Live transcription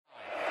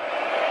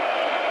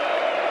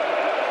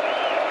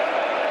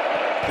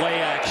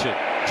Play action.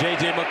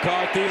 JJ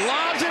McCarthy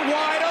lobs it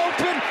wide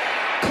open.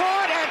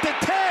 Caught at the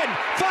 10,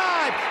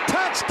 5,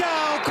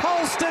 touchdown,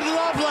 Colston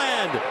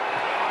Loveland.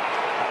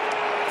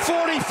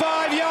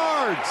 45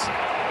 yards.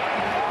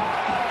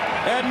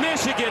 And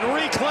Michigan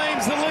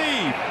reclaims the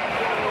lead.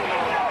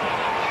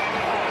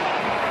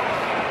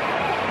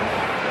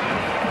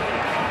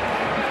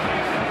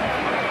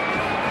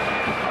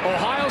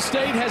 Ohio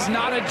State has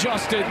not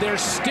adjusted. They're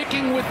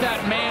sticking with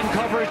that man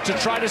coverage to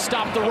try to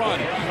stop the run.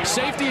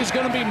 Safety is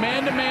going to be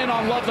man-to-man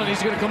on Loveland.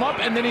 He's going to come up,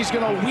 and then he's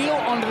going to wheel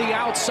onto the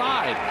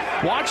outside.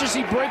 Watch as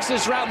he breaks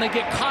this route, and they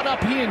get caught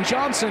up, he and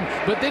Johnson,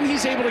 but then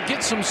he's able to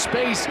get some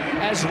space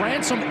as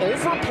Ransom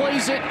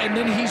overplays it, and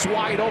then he's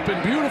wide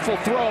open. Beautiful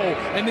throw,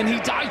 and then he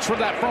dives for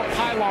that front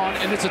pylon,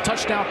 and it's a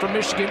touchdown for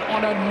Michigan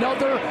on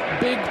another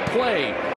big play.